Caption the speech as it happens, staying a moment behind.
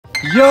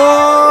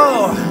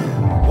Yo!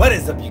 What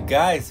is up, you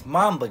guys?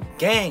 Mamba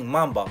gang,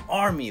 Mamba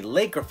army,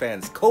 Laker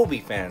fans, Kobe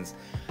fans,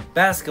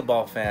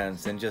 basketball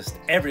fans, and just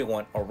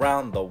everyone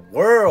around the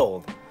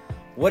world.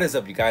 What is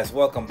up, you guys?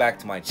 Welcome back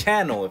to my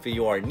channel. If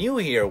you are new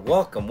here,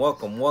 welcome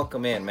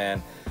in,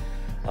 man.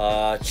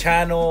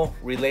 Channel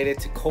related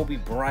to Kobe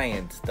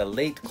Bryant, the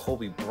late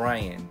Kobe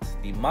Bryant,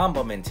 the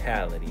Mamba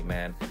mentality,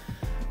 man.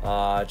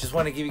 Just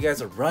want to give you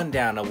guys a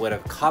rundown of what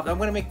I've caught. I'm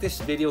gonna make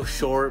this video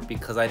short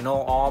because I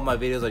know all my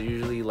videos are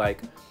usually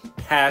like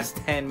past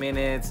 10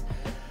 minutes.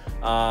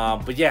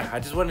 But yeah, I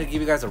just wanted to give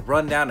you guys a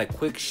rundown, a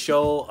quick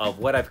show of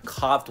what I've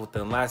copped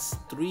within the last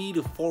 3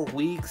 to 4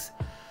 weeks.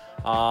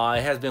 It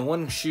has been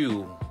one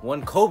shoe,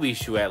 one Kobe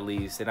shoe at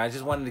least, and I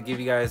just wanted to give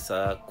you guys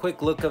a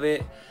quick look of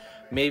it.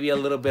 Maybe a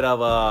little bit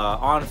of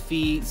on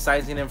feet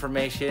sizing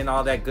information,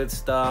 all that good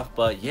stuff.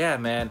 But yeah,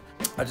 man,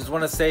 I just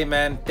want to say,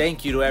 man,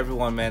 thank you to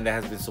everyone, man, that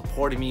has been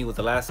supporting me with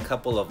the last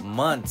couple of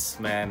months,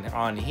 man,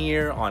 on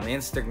here, on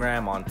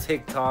Instagram, on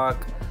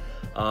TikTok.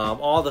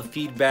 All the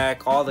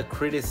feedback, all the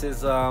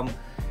criticism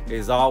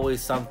is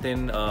always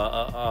something,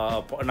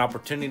 an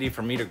opportunity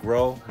for me to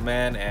grow,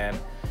 man. And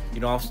you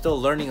know, I'm still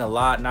learning a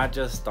lot, not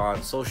just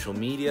on social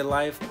media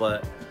life,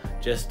 but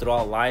just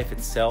throughout life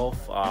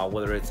itself,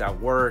 whether it's at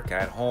work,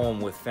 at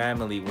home, with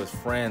family, with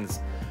friends,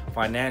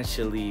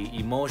 financially,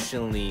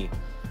 emotionally,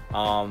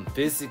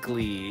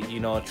 physically,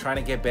 you know, trying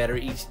to get better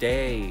each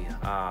day.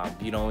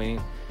 You know what I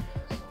mean?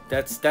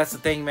 That's the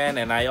thing, man.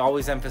 And I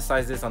always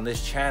emphasize this on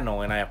this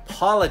channel, and I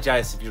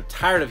apologize if you're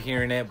tired of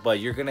hearing it, but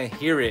you're gonna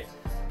hear it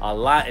a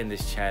lot in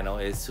this channel,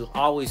 is to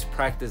always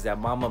practice that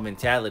Mamba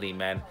mentality,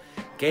 man.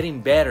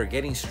 Getting better,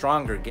 getting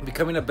stronger,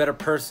 becoming a better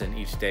person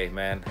each day,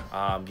 man.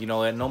 You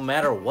know, and no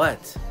matter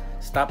what,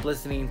 stop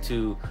listening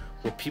to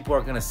what people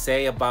are gonna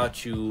say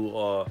about you,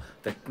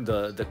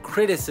 the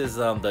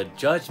criticism, the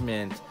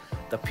judgment,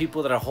 the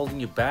people that are holding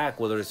you back,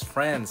 whether it's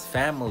friends,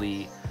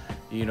 family,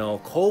 you know,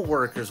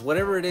 co-workers,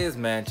 whatever it is,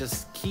 man.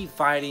 Just keep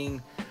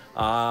fighting.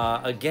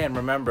 Again,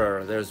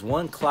 remember, there's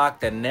one clock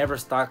that never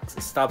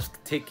stops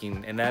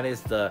ticking, and that is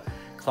the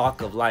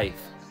clock of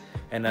life.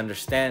 And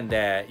understand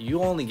that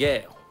you only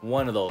get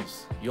one of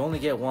those. You only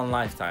get one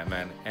lifetime,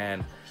 man.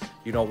 And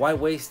you know, why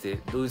waste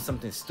it doing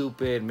something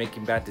stupid,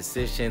 making bad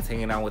decisions,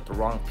 hanging out with the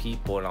wrong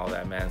people and all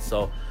that, man?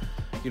 So,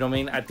 you know what I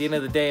mean, at the end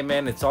of the day,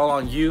 man, it's all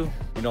on you.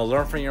 You know,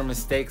 learn from your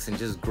mistakes and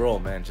just grow,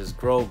 man. Just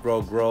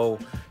grow.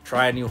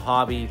 Try a new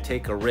hobby,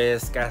 take a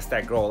risk, ask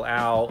that girl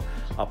out,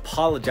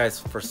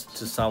 apologize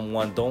to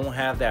someone. Don't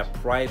have that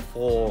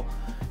prideful,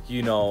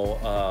 you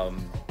know,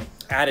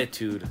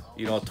 attitude,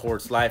 you know,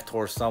 towards life,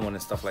 towards someone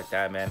and stuff like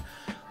that, man.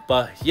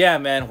 But yeah,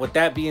 man, with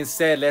that being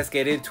said, let's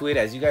get into it.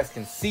 As you guys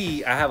can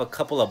see, I have a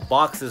couple of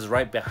boxes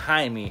right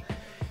behind me.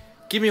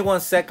 Give me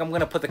 1 sec. I'm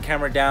gonna put the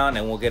camera down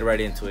and we'll get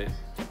right into it.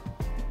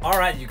 All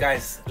right, you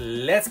guys,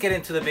 let's get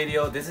into the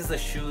video. This is a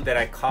shoe that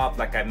I copped,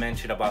 like I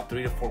mentioned, about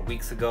 3 to 4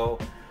 weeks ago.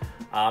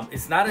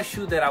 It's not a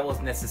shoe that I was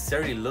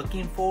necessarily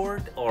looking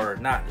forward, or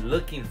not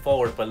looking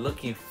forward, but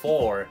looking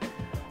for.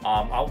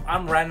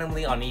 I'm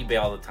randomly on eBay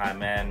all the time,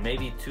 man.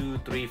 Maybe 2,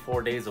 3,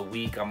 4 days a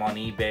week I'm on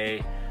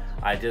eBay.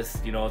 I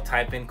just, you know,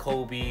 type in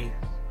Kobe,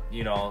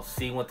 you know,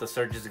 seeing what the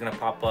search is gonna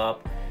pop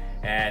up,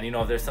 and you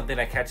know, if there's something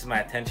that catches my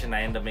attention,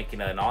 I end up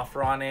making an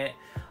offer on it.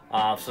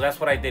 So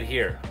that's what I did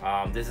here.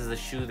 This is a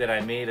shoe that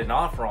I made an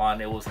offer on.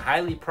 It was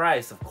highly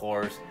priced, of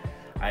course.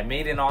 I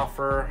made an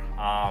offer.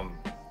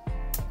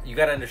 You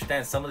gotta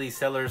understand, some of these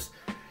sellers,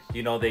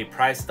 you know, they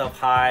price stuff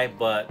high,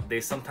 but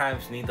they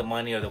sometimes need the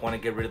money, or they want to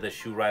get rid of the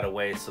shoe right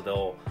away, so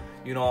they'll,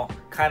 you know,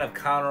 kind of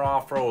counter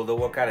offer, or they'll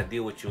work out a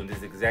deal with you. And this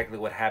is exactly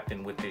what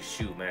happened with this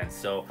shoe, man.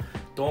 So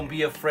don't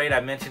be afraid. I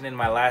mentioned in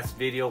my last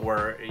video,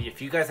 where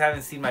if you guys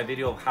haven't seen my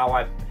video of how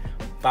I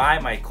buy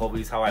my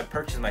Kobe's, how I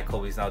purchase my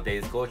Kobe's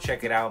nowadays, go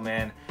check it out,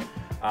 man.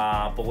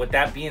 But with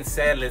that being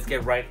said, let's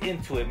get right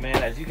into it,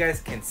 man. As you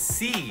guys can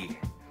see,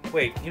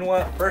 wait, you know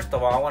what? First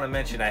of all, I want to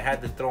mention I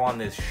had to throw on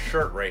this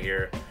shirt right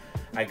here.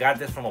 I got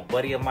this from a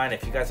buddy of mine.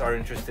 If you guys are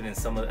interested in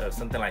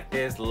something like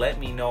this, let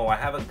me know. I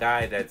have a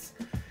guy that's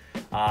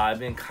I've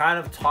been kind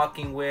of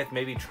talking with,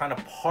 maybe trying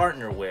to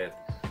partner with,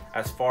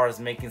 as far as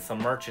making some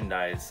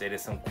merchandise. It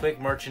is some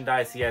quick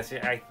merchandise.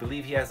 I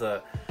believe he has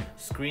a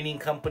screening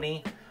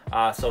company.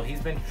 So he's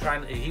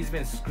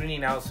been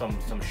screening out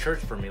some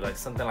shirts for me, like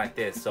something like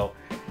this. So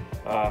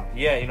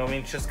yeah, you know what I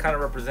mean, just kind of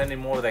representing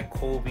more of that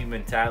Kobe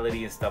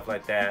mentality and stuff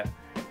like that.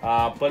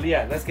 But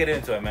yeah, let's get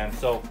into it, man.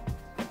 So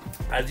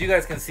as you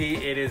guys can see,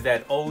 it is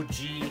that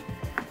OG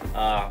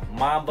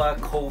Mamba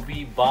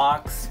Kobe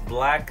box,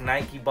 black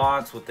Nike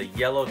box with the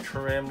yellow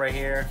trim right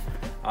here.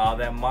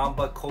 That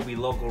Mamba Kobe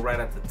logo right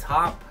at the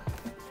top.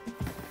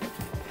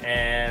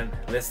 And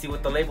let's see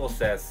what the label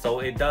says. So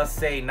it does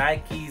say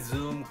Nike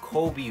Zoom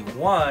Kobe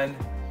 1.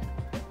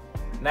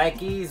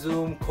 Nike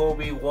Zoom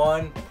Kobe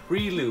 1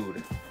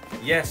 Prelude.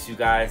 Yes, you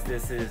guys,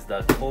 this is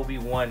the Kobe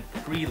 1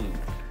 Prelude.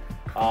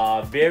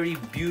 Very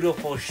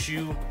beautiful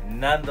shoe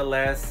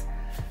nonetheless.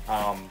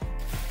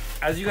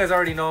 As you guys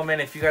already know, man,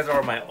 if you guys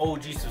are my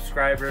OG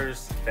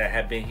subscribers that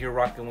have been here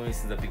rocking with me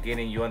since the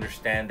beginning, you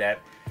understand that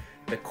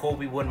the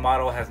Kobe 1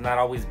 model has not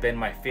always been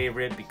my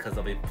favorite because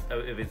of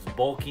its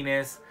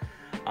bulkiness.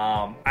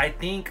 I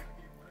think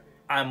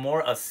I'm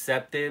more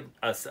acceptance,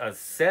 is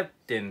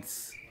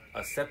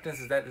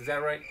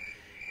that right?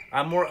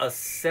 I'm more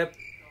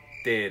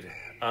accepting.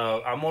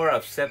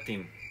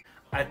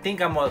 I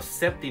think I'm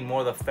accepting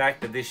more the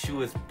fact that this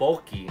shoe is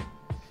bulky.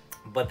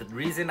 But the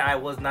reason I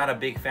was not a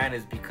big fan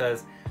is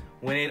because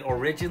when it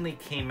originally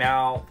came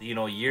out, you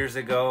know, years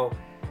ago,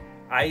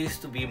 I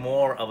used to be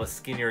more of a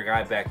skinnier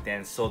guy back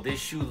then, so this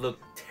shoe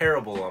looked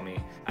terrible on me.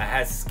 I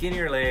had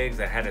skinnier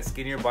legs, I had a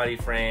skinnier body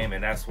frame,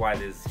 and that's why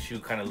this shoe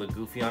kind of looked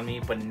goofy on me.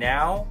 But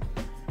now,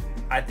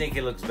 I think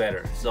it looks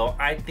better. So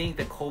I think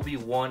the Kobe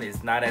 1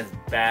 is not as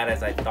bad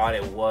as I thought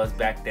it was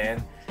back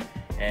then.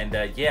 And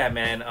yeah,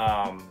 man,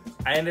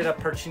 I ended up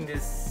purchasing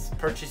this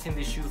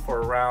shoe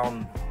for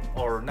around,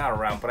 or not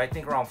around, but I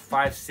think around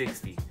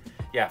 $560.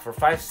 Yeah, for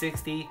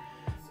 $560.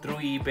 Through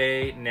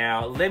eBay.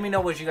 Now let me know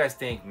what you guys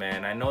think,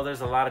 man. I know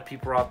there's a lot of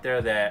people out there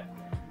that,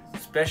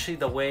 especially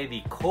the way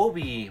the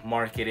Kobe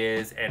market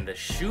is and the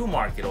shoe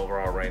market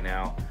overall right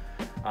now,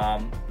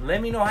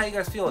 let me know how you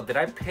guys feel. Did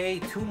I pay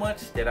too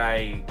much? Did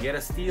I get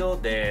a steal?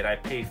 Did I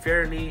pay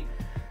fairly?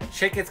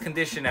 Check its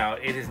condition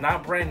out. It is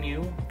not brand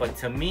new, but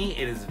to me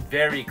it is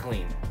very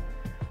clean.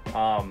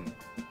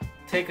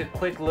 Take a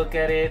quick look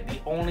at it. The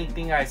only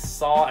thing I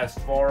saw as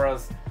far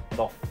as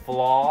the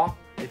flaw,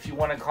 if you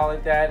want to call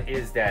it that,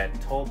 is that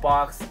toe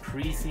box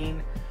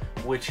creasing,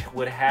 which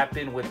would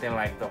happen within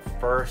like the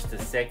first to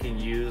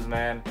second use,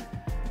 man.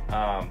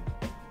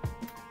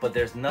 But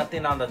there's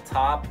nothing on the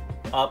top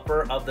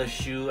upper of the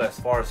shoe as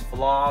far as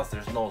flaws.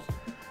 There's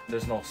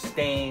no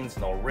stains,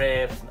 no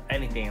rips,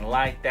 anything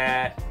like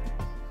that.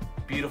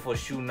 Beautiful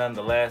shoe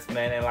nonetheless,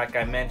 man. And like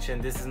I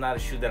mentioned, this is not a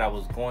shoe that I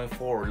was going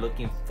for or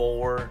looking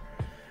for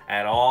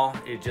at all.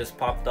 It just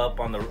popped up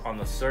on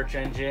the search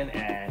engine,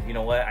 and you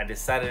know what, I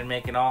decided to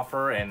make an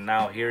offer, and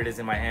now here it is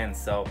in my hands.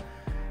 So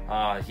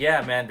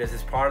yeah, man, this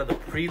is part of the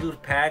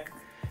Prelude pack.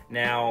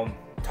 Now,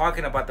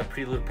 talking about the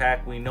Prelude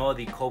pack, we know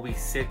the Kobe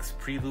 6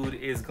 Prelude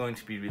is going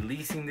to be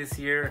releasing this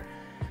year.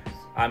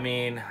 I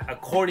mean,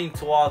 according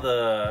to all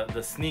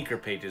the sneaker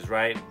pages,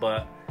 right?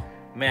 But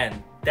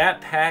man, that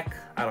pack,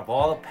 out of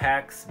all the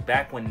packs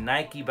back when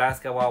Nike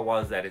basketball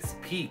was at its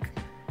peak,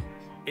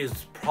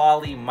 is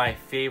probably my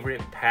favorite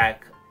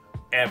pack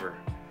ever.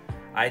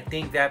 I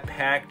think that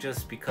pack,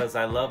 just because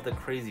I love the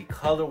crazy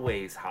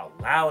colorways, how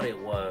loud it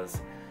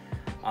was,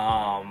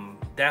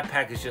 that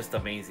pack is just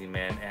amazing,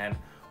 man. And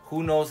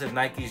who knows if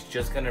Nike's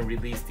just gonna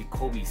release the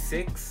Kobe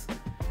 6,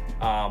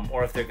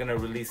 or if they're gonna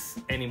release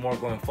any more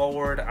going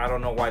forward. I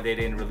don't know why they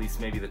didn't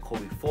release maybe the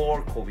Kobe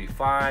 4, Kobe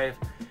 5.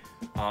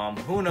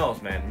 Who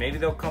knows, man? Maybe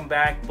they'll come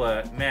back,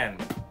 but man,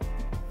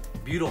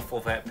 beautiful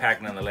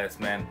pack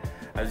nonetheless, man.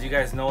 As you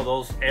guys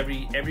know,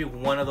 every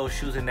one of those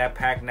shoes in that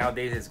pack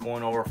nowadays is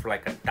going over for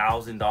like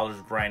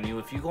 $1,000 brand new.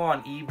 If you go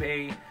on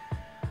eBay,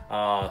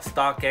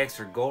 StockX,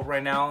 or Goat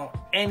right now,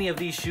 any of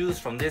these shoes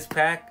from this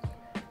pack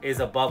is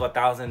above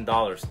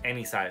 $1,000,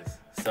 any size.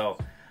 So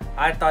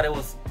I thought it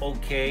was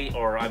okay,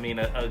 or I mean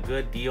a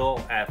good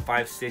deal at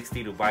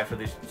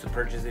 $560 to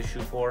purchase this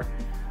shoe for.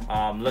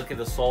 Look at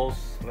the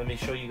soles. Let me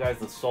show you guys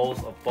the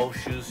soles of both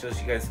shoes, just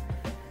so you guys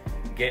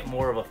get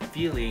more of a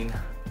feeling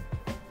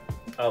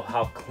of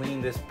how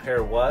clean this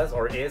pair was,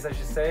 or is, I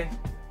should say.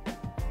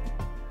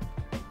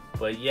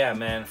 But yeah,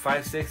 man,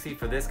 $560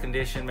 for this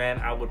condition, man.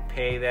 I would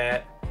pay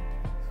that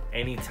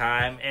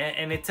anytime.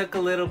 And it took a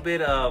little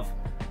bit of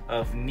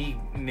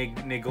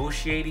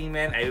negotiating,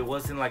 man. It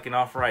wasn't like an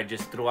offer I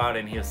just threw out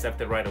and he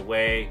accepted right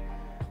away.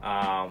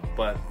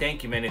 But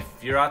thank you, man.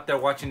 If you're out there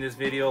watching this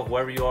video,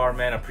 whoever you are,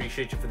 man, I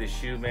appreciate you for this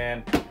shoe,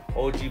 man.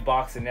 OG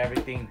box and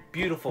everything.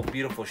 Beautiful,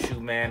 beautiful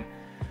shoe, man.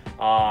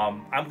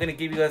 I'm gonna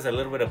give you guys a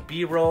little bit of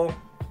B-roll.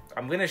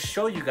 I'm gonna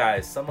show you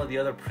guys some of the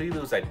other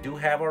Preludes I do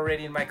have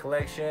already in my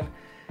collection.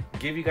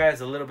 Give you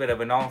guys a little bit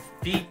of an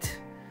on-feet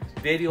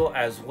video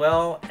as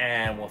well,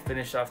 and we'll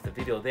finish off the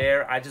video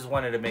there. I just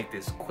wanted to make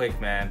this quick,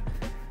 man,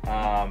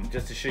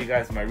 just to show you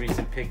guys my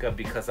recent pickup,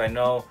 because I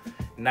know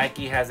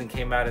Nike hasn't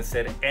came out and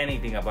said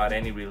anything about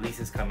any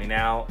releases coming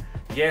out.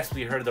 Yes,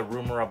 we heard the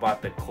rumor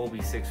about the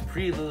Kobe 6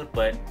 Prelude,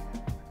 but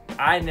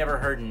I never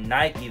heard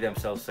Nike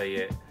themselves say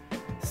it.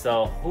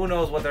 So who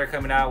knows what they're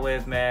coming out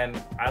with,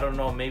 man. I don't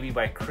know, maybe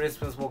by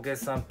Christmas we'll get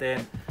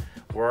something.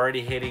 We're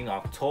already hitting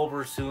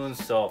October soon,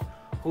 so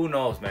who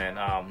knows, man.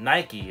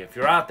 Nike, if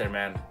you're out there,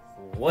 man,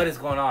 what is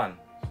going on?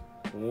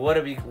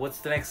 What's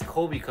the next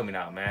Kobe coming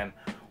out, man?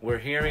 We're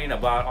hearing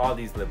about all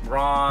these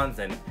LeBrons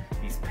and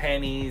these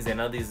Pennies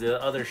and all these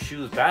other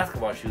shoes,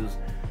 basketball shoes,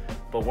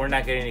 but we're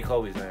not getting any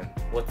Kobe's, man.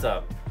 What's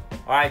up?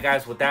 Alright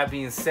guys, with that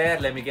being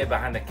said, let me get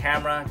behind the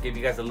camera, give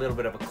you guys a little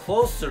bit of a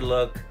closer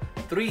look,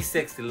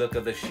 360 look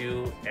of the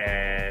shoe,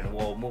 and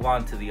we'll move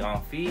on to the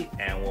on feet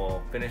and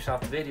we'll finish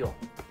off the video.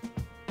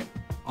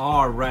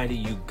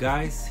 Alrighty, you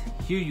guys,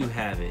 here you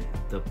have it,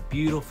 the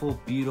beautiful,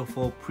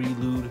 beautiful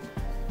Prelude,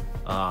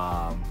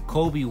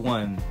 Kobe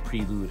 1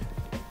 Prelude.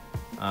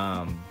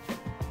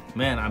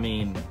 Man, I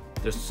mean,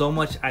 there's so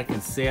much I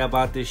can say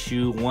about this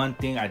shoe. One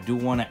thing I do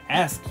want to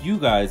ask you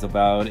guys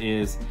about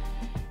is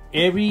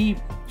every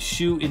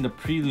shoe in the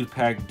Prelude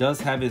pack does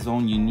have its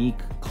own unique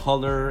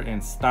color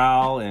and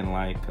style and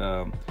like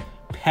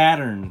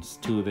patterns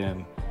to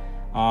them.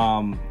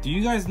 Do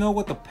you guys know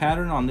what the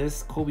pattern on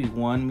this Kobe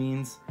 1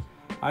 means?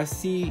 I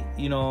see,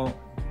 you know,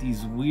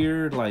 these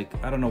weird, like,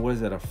 I don't know, what is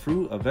that, a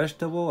fruit, a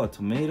vegetable, a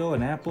tomato,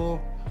 an apple?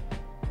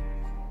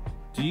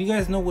 Do you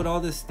guys know what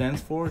all this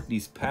stands for?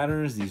 These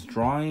patterns, these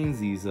drawings,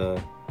 these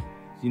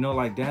you know,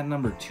 like that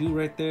number 2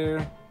 right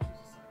there.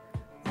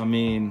 I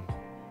mean,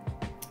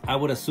 I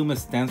would assume it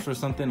stands for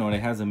something or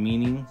it has a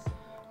meaning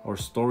or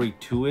story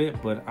to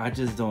it, but I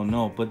just don't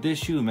know. But this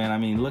shoe, man, I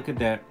mean, look at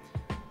that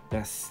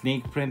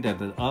snake print at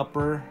the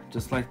upper,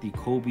 just like the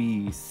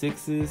Kobe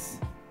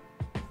 6s.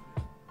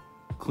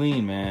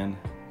 Clean, man.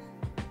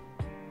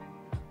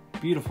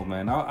 Beautiful,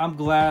 man. I'm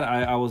glad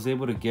I was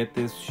able to get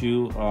this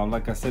shoe.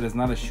 Like I said, it's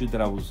not a shoe that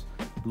I was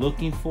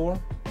looking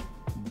for,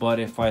 but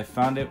if I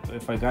found it,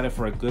 if I got it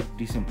for a good,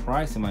 decent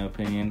price, in my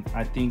opinion,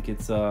 I think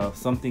it's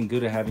something good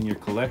to have in your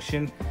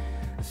collection,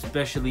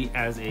 especially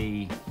as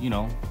a, you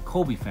know,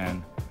 Kobe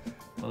fan.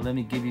 But let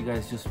me give you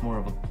guys just more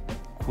of a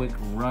quick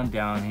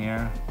rundown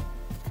here,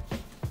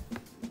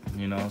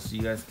 you know, so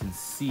you guys can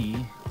see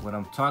what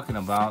I'm talking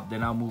about.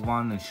 Then I'll move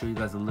on and show you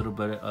guys a little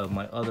bit of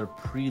my other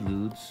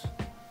Preludes.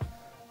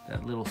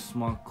 That little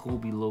small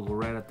Kobe logo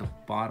right at the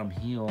bottom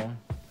heel.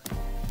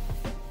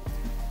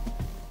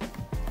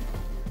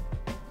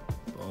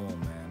 Boom,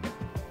 man.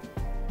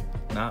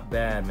 Not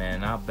bad, man.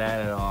 Not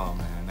bad at all,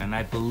 man. And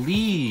I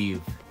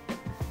believe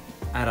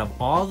out of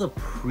all the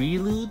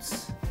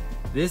Preludes,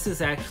 this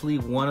is actually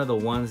one of the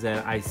ones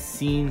that I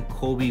seen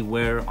Kobe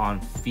wear on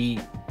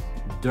feet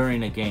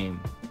during a game.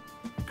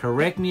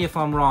 Correct me if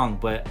I'm wrong,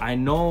 but I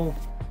know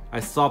I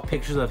saw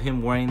pictures of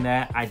him wearing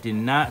that. I did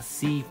not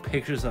see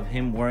pictures of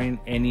him wearing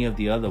any of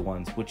the other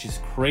ones, which is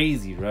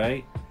crazy,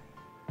 right?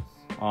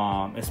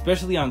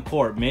 Especially on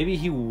court. Maybe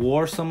he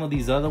wore some of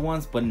these other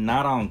ones, but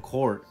not on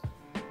court.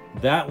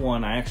 That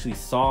one I actually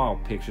saw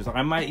pictures.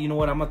 I might, you know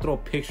what, I'm gonna throw a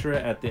picture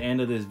at the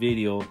end of this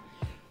video,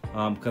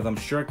 because I'm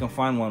sure I can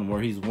find one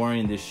where he's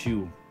wearing this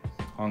shoe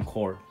on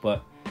court.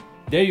 But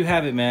there you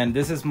have it, man.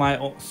 This is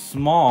my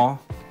small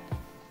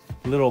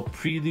little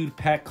Prelude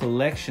pack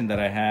collection that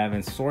I have,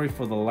 and sorry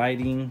for the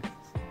lighting.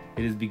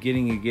 It is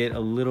beginning to get a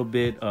little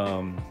bit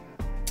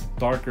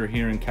darker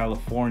here in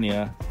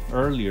California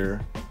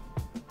earlier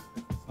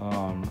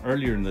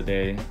in the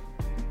day,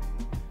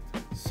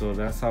 so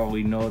that's how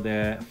we know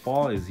that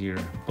fall is here.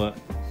 But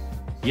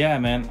yeah,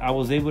 man, I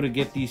was able to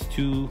get these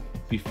two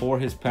before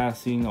his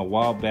passing a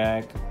while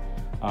back.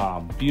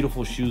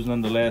 Beautiful shoes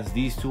nonetheless.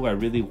 These two I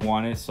really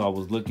wanted, so I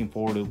was looking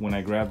forward to when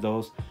I grabbed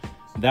those.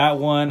 That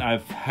one,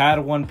 I've had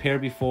one pair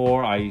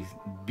before. I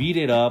beat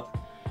it up.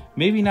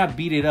 Maybe not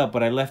beat it up,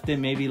 but I left it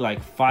maybe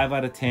like 5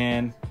 out of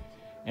 10.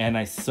 And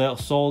I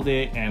sold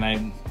it, and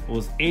I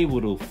was able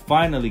to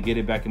finally get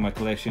it back in my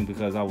collection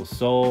because I was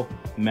so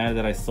mad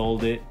that I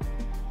sold it.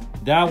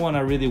 That one, I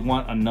really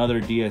want another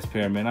DS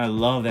pair, man. I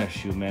love that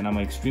shoe, man. I'm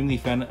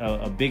extremely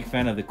a big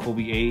fan of the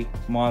Kobe 8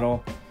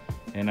 model.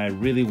 And I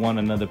really want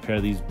another pair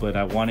of these, but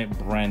I want it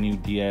brand new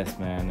DS,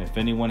 man. If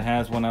anyone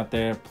has one out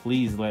there,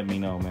 please let me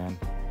know, man.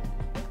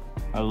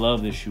 I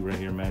love this shoe right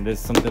here, man. This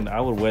is something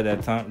I would wear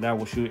that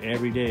shoe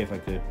every day if I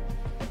could.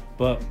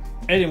 But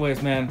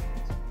anyways, man,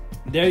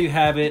 there you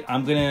have it.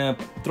 I'm gonna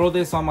throw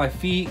this on my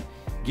feet,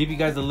 give you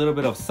guys a little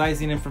bit of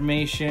sizing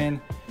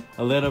information,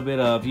 a little bit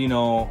of, you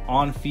know,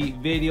 on feet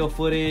video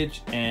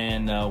footage,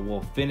 and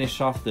we'll finish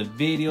off the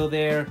video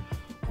there.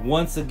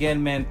 Once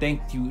again, man,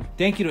 thank you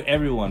to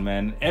everyone,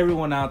 man,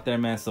 everyone out there,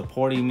 man,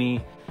 supporting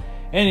me.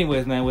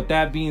 Anyways, man, with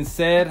that being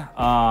said,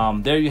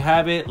 there you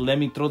have it. Let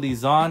me throw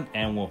these on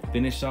and we'll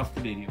finish off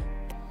the video.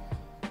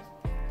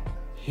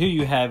 Here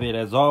you have it.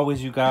 As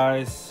always, you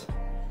guys,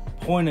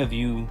 point of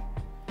view,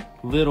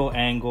 little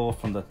angle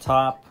from the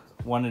top.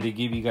 Wanted to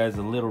give you guys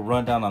a little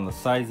rundown on the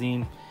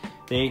sizing.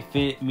 They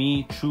fit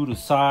me true to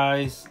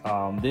size.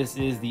 This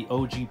is the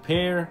OG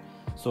pair,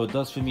 so it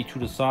does fit me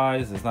true to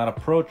size. It's not a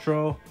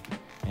Protro.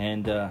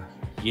 And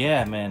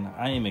yeah, man,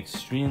 I am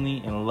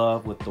extremely in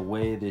love with the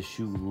way this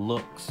shoe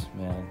looks,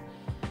 man.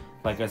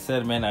 Like I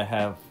said, man, I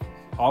have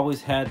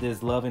always had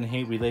this love and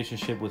hate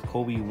relationship with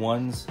Kobe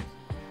 1s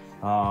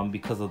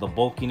because of the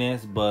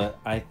bulkiness, but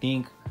I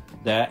think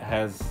that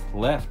has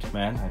left,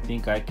 man. I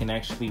think I can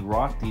actually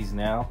rock these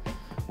now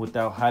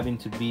without having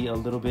to be a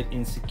little bit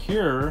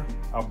insecure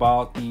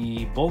about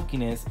the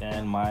bulkiness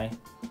and my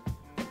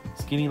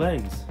skinny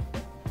legs.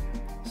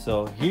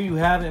 So here you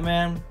have it,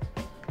 man.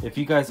 If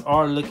you guys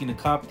are looking to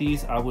cop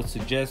these, I would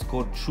suggest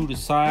go true to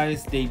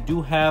size. They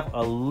do have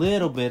a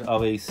little bit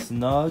of a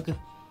snug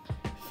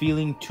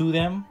feeling to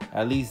them.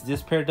 At least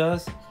this pair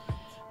does.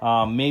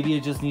 Maybe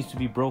it just needs to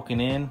be broken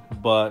in,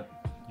 but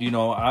you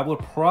know, I would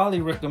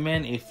probably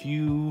recommend, if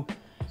you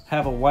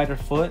have a wider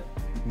foot,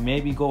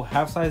 maybe go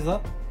half size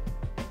up.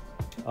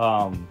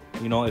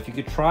 You know, if you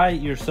could try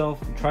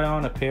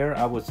on a pair,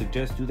 I would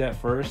suggest do that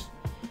first,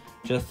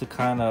 just to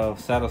kind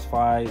of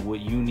satisfy what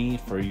you need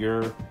for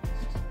your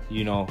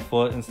you know,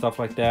 foot and stuff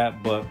like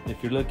that. But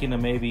if you're looking to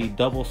maybe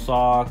double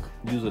sock,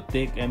 use a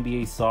thick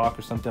NBA sock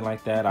or something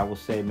like that, I would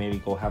say maybe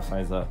go half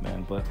size up,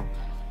 man. But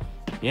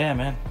yeah,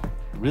 man,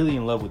 really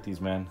in love with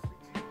these, man.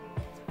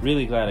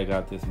 Really glad I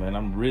got this, man.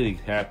 I'm really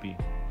happy.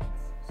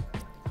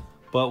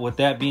 But with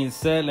that being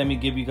said, let me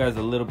give you guys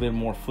a little bit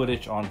more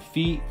footage on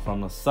feet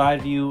from the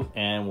side view,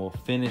 and we'll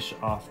finish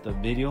off the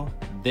video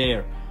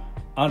there.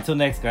 Until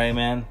next guy,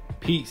 man.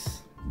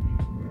 Peace.